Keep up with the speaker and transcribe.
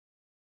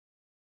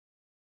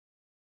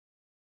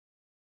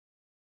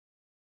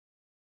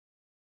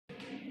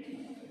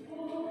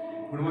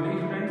Good morning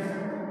students,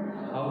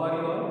 how are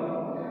you all?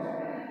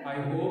 I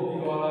hope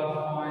you all are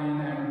fine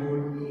and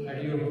good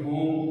at your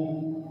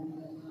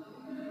home.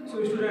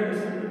 So students,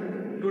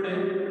 today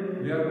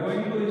we are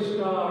going to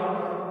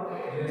start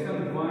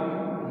lesson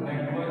 1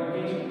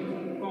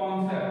 networking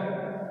concept.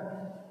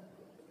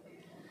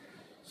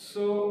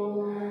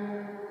 So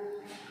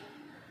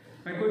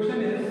my question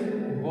is,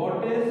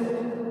 what is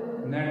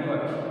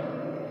network?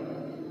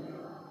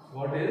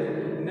 What is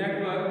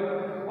network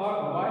or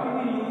why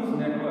we use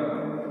network?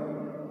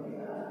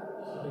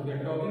 If we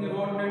are talking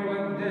about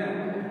network,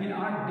 then in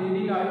our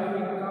daily life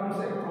we comes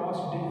across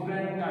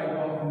different type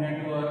of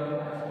network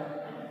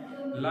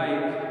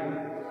like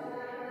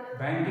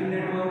banking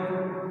network,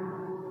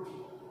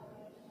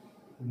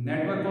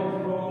 network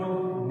of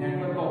road,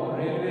 network of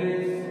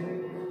railways,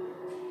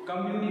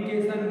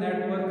 communication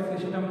network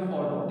system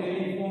for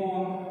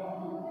telephone,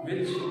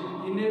 which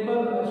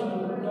enable us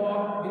to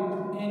talk with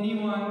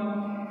anyone,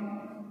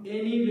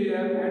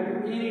 anywhere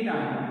at any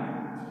time.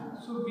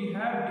 So we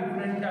have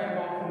different type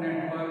of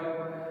network,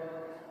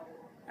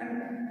 and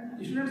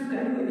students,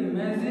 can you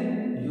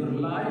imagine your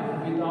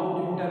life without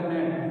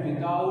internet,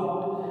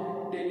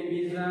 without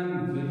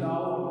television,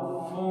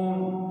 without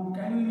phone?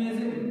 Can you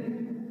imagine?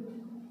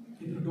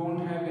 If you don't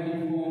have any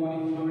phone,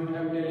 if you don't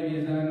have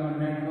television or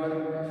network,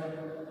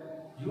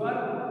 you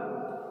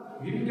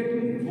will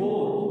getting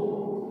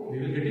bored. We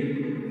will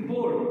getting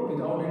bored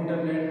without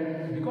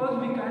internet, because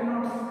we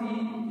cannot see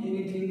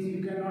anything,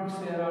 we cannot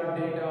share our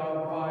data,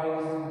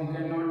 files, we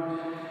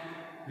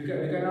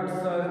cannot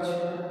search,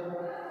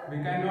 we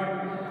cannot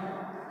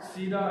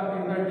see the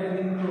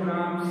entertaining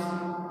programs.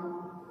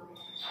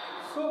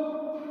 So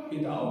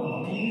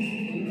without these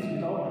things,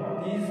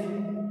 without these,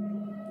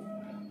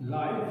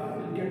 life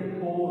will get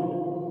bored.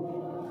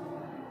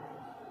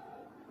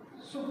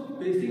 So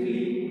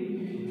basically,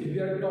 if we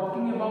are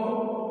talking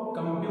about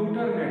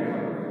computer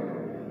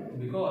network,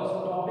 because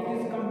topic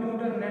is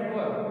computer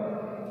network.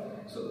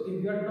 So if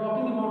we are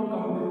talking about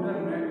computer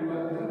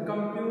network, then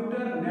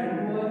computer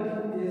network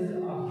is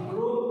a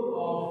group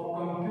of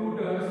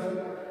computers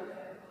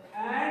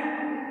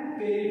and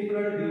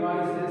peripheral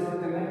devices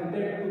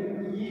connected to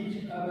each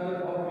other,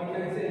 or we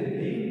can say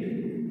linked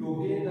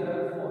together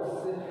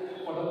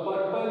for the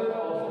purpose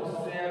of to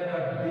share the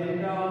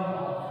data,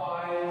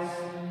 files,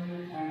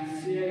 and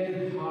sharing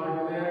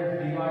hardware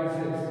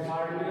devices,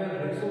 hardware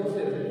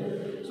resources.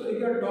 So if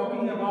you are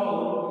talking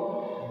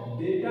about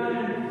data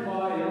and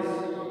files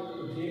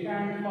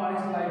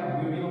like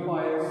video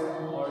files,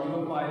 audio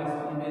files,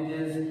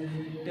 images,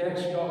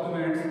 text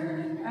documents,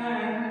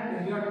 and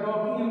if we are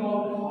talking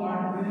about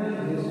hardware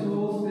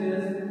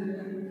resources,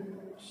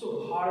 so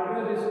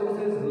hardware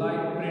resources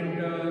like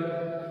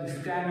printer,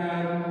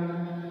 scanner,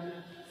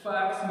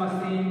 fax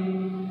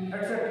machine,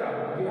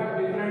 etc. We have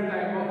different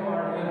type of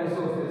hardware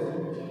resources.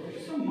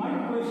 So my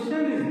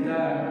question is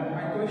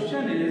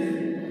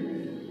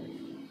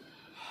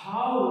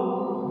how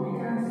we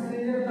can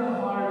share the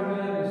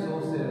hardware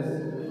resources?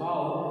 How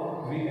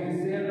we can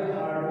share the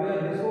hardware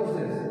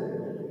resources?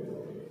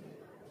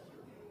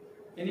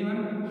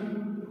 Anyone?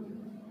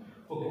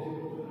 Okay.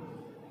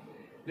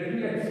 Let me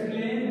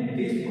explain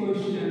this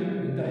question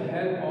with the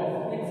help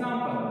of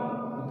example.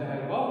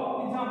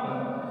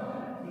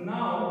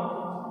 Now,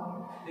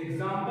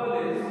 example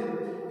is,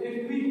 if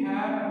we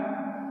have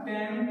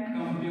 10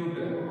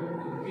 computers,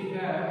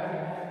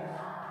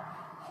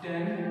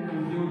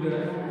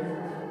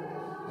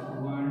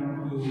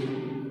 1, 2,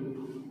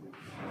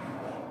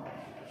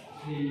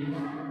 3,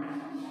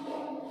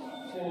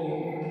 4,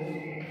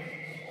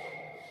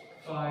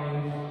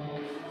 5,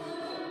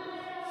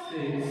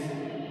 6,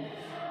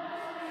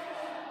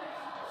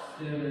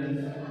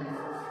 7,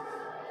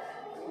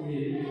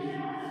 8,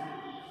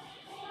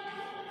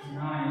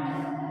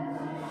 9,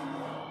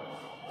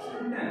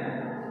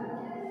 10.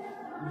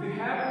 We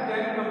have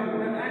 10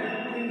 computers, and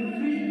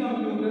every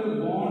computer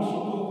wants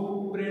to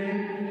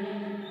print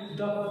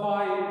the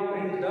file,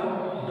 print the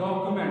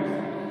documents.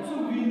 So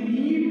we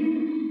need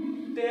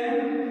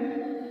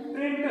 10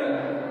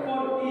 printers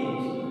for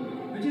each,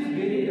 which is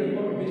very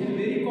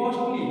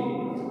costly.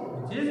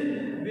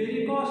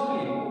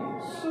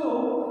 So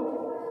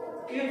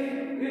if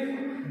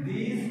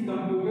these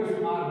computers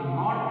are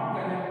not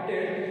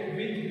connected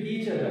with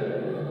each other,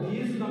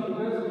 these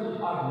computers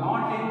are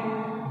not in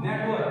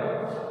network,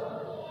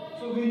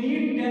 so we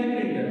need 10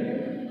 printers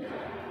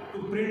to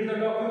print the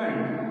document.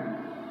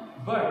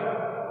 But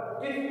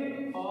if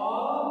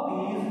all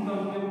these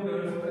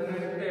computers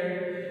connected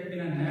in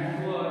a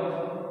network,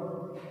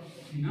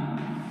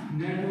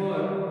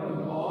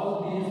 if all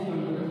these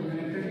computers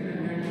connected in a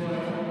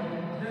network,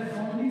 then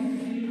only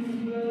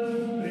single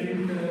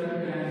printer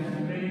can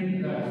print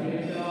the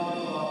data of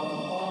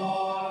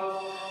all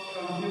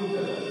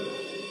computers.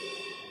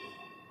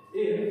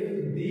 If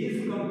these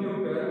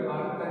computers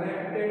are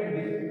connected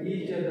with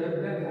each other,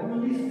 then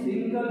only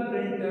single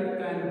printer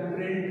can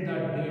print the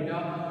data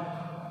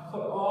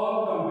for all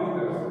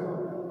computers.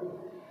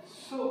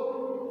 So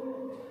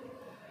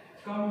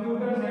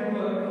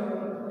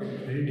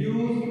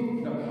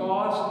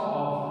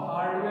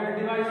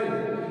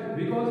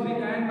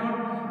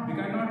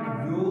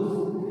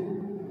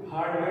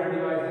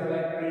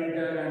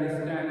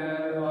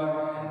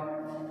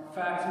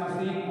fax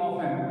machine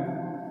often.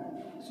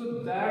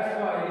 So that's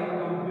why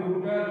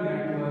computer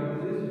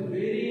network is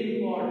very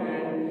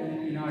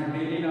important in our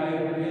daily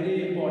life,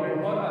 very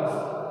important for us.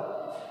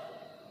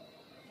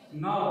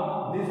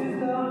 Now this is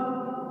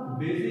the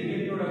basic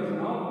introduction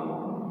of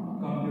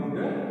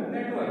computer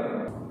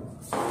network.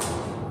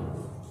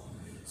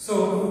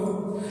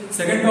 So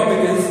second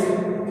topic is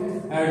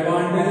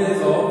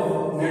advantages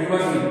of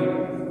networking.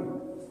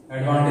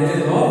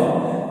 Advantages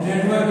of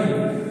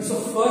networking. So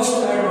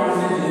first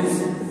advantage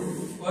is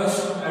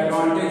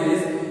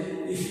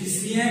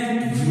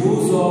efficient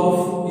use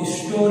of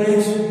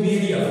storage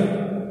media.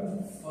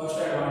 First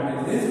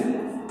advantage is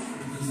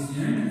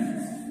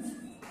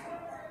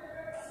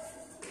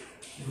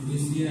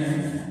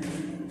efficient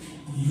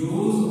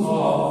use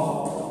of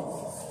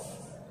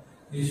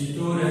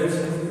storage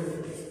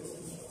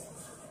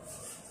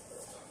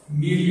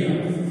media.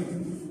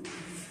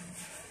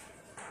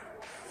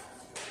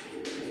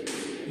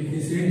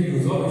 Efficient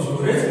use of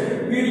storage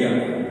media.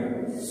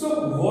 So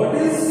what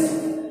is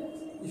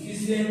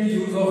efficient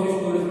use of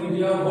storage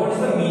media? What is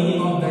the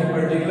meaning of that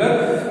particular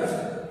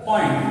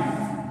point?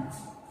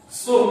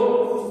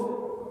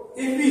 So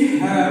if we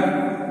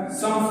have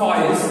some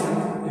files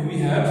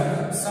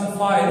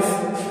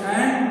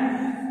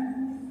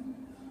and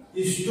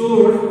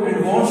stored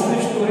and wants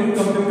to store in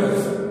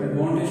computers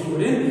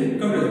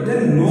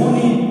then no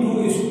need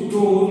to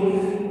store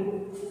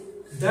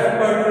that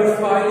particular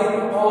file in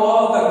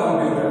all the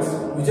computers.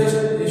 We just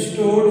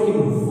stored in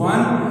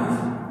one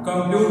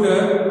computer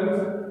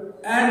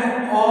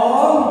and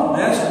all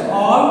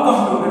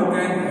computer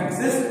can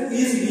access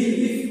easily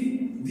if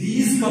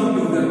these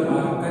computers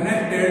are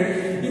connected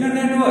in a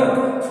network.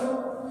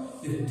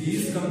 If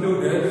these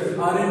computers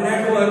are in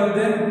network,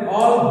 then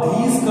all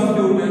these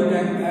computers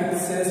can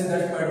access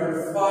that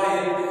particular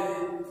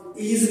file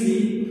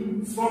easily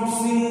from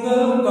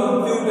single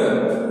computer.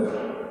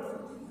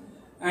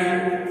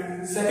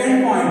 And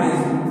second point,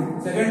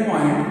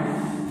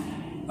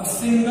 a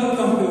single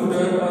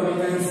computer, or we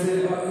can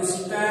say a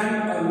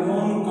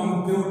stand-alone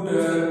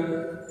computer,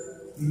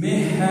 may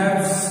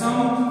have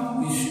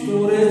some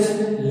storage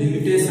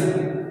limitation.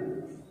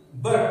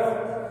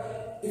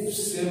 But if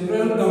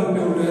several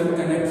computers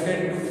connected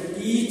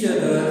to each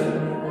other,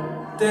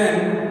 then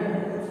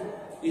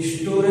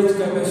storage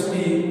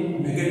capacity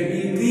may get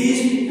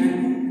increased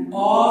and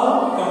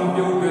all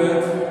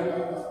computers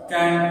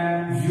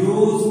can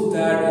use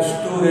that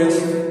storage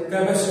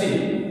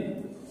capacity.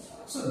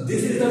 So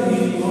this is the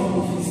meaning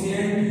of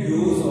efficient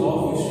use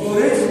of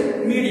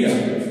storage media.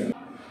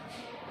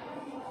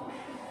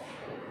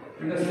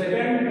 And the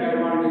second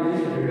advantage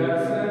is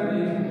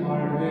reduction in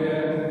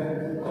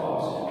hardware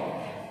cost.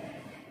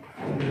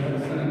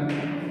 Reduction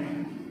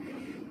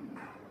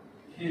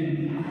in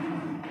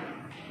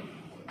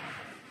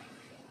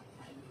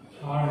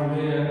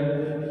hardware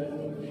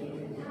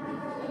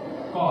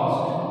cost.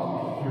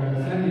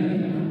 Reduction in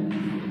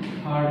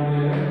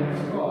hardware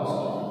cost.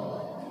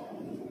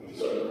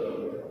 So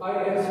I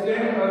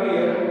explained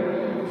earlier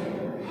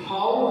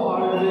how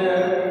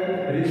hardware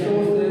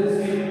resources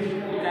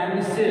can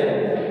be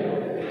shared.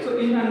 So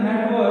in a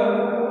network,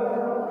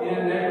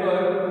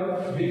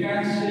 we can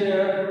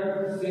share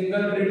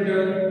single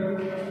printer,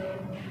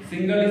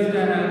 single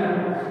scanner,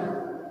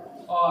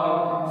 or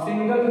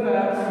single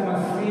fax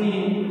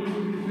machine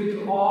with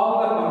all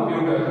the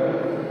computers.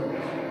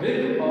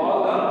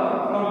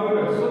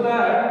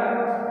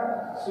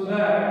 So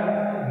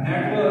that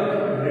network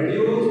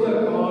reduce the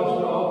cost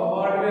of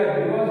hardware,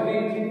 because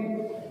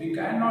we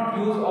cannot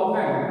use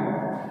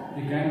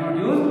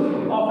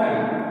often.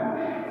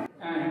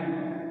 And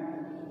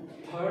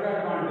third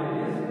advantage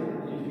is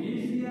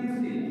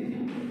efficiency.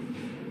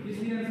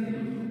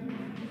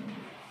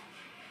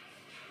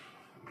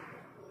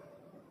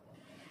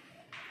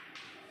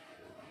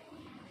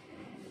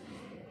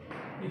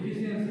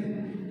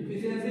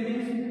 Efficiency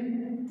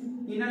means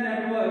in a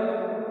network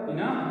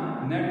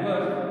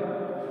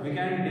we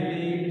can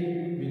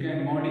delete, we can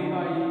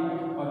modify,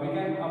 or we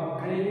can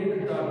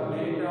upgrade the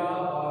data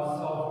or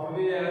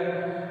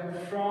software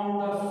from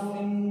the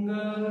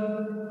single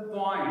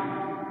point.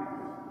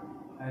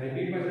 I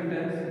repeat my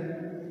sentence.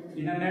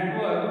 In a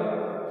network,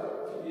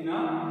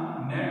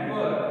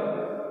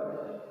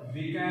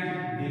 we can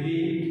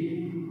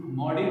delete,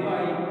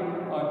 modify,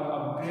 or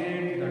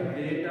upgrade the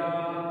data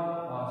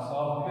or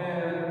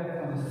software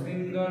from a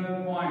single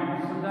point,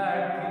 so that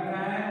we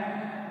can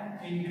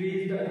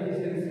increase the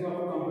efficiency of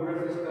computer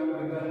system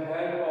with the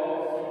help of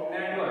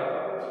network.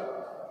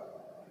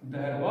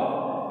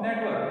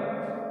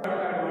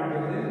 Third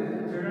advantage is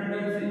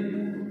redundancy.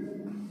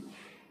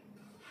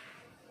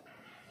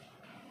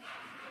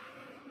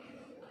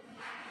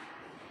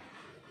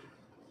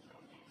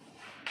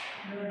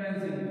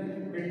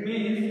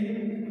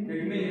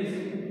 It means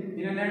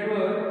in a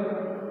network,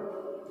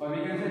 or we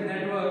can say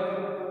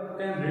network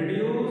can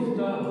reduce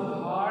the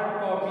hard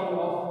copy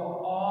of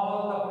all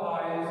the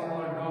files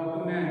or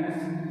documents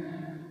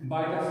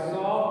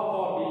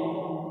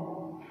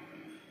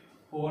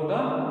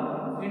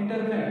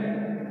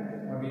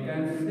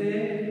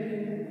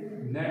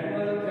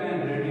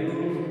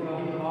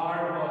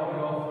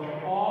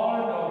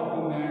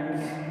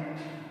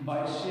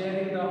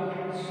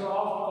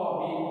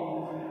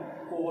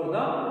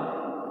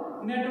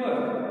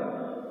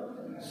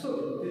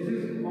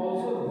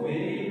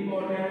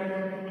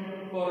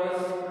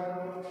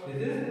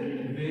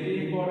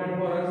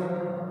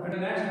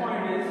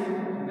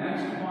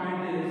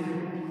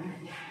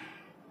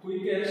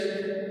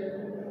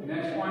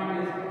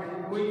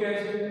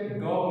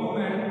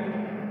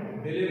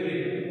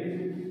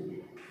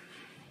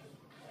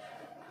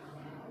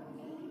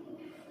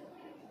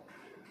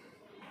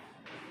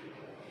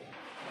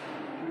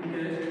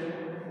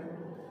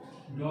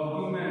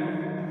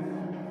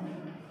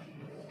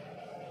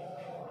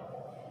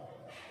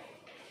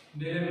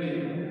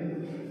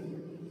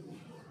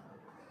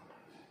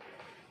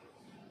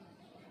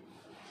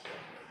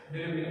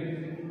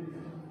delivery.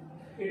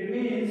 It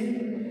means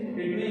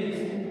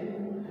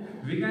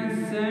we can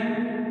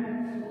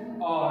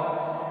send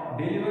or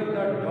deliver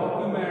the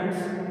documents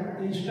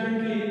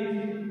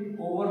instantly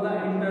over the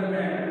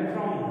internet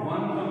from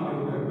one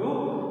computer to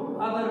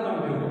other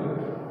computer.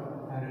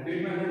 I repeat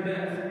my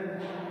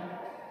sentence.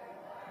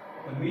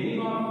 The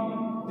meaning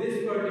of this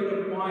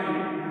particular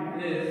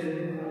point is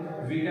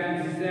we can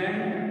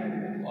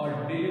send or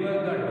deliver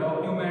the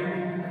document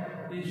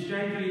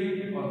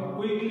instantly or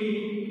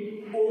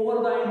quickly over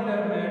the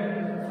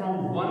internet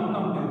from one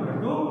computer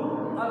to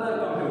other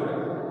computer.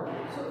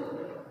 So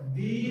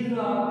these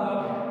are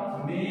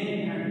the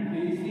main and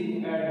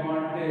basic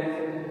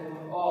advantages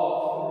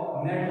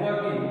of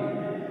networking.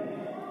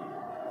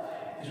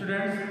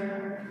 Students,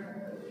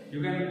 you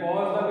can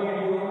pause the